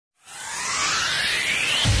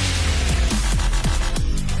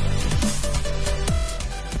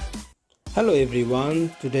Hello everyone,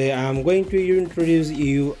 today I am going to introduce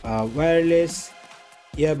you a wireless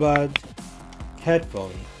earbud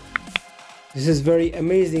headphone. This is very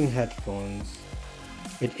amazing headphones.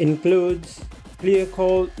 It includes clear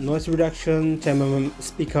call, noise reduction, 10mm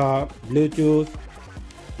speaker, Bluetooth,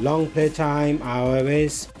 long playtime,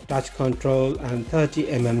 iOS, touch control and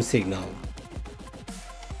 30mm signal.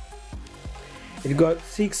 It got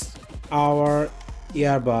 6-hour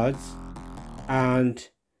earbuds and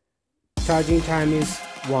charging time is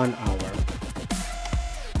 1 hour.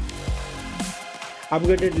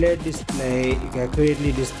 Upgraded LED display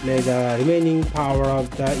accurately display the remaining power of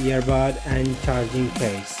the earbud and charging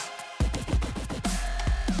case.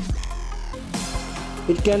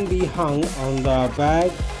 It can be hung on the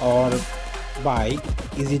bag or bike,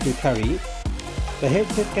 easy to carry. The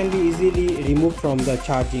headset can be easily removed from the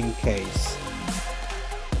charging case.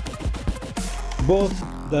 Both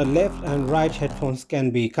the left and right headphones can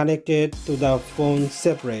be connected to the phone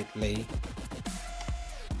separately.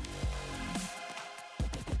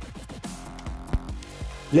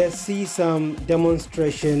 Let's see some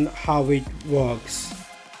demonstration how it works.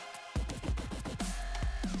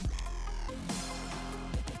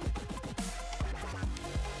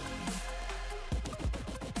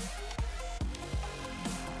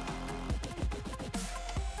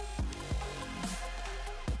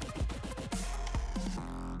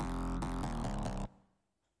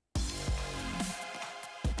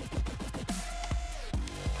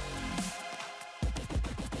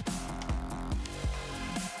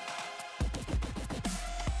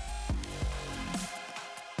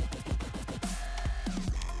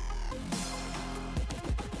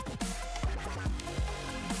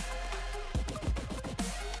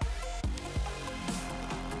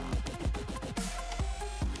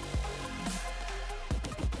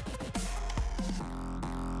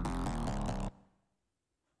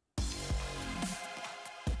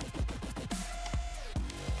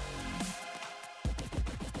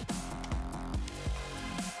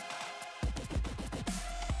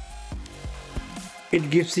 It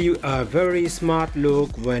gives you a very smart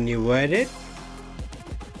look when you wear it.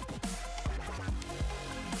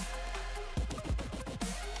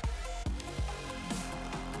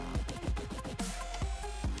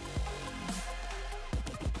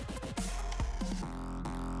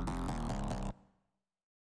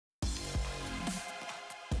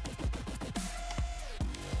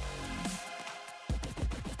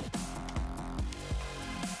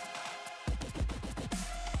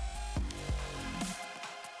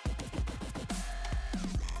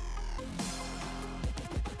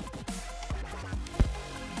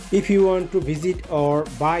 If you want to visit or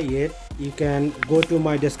buy it, you can go to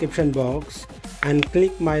my description box and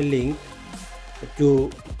click my link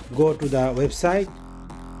to go to the website.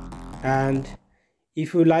 And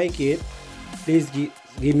if you like it, please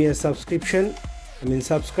give me a subscription.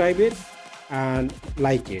 subscribe it and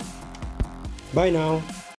like it. Bye now.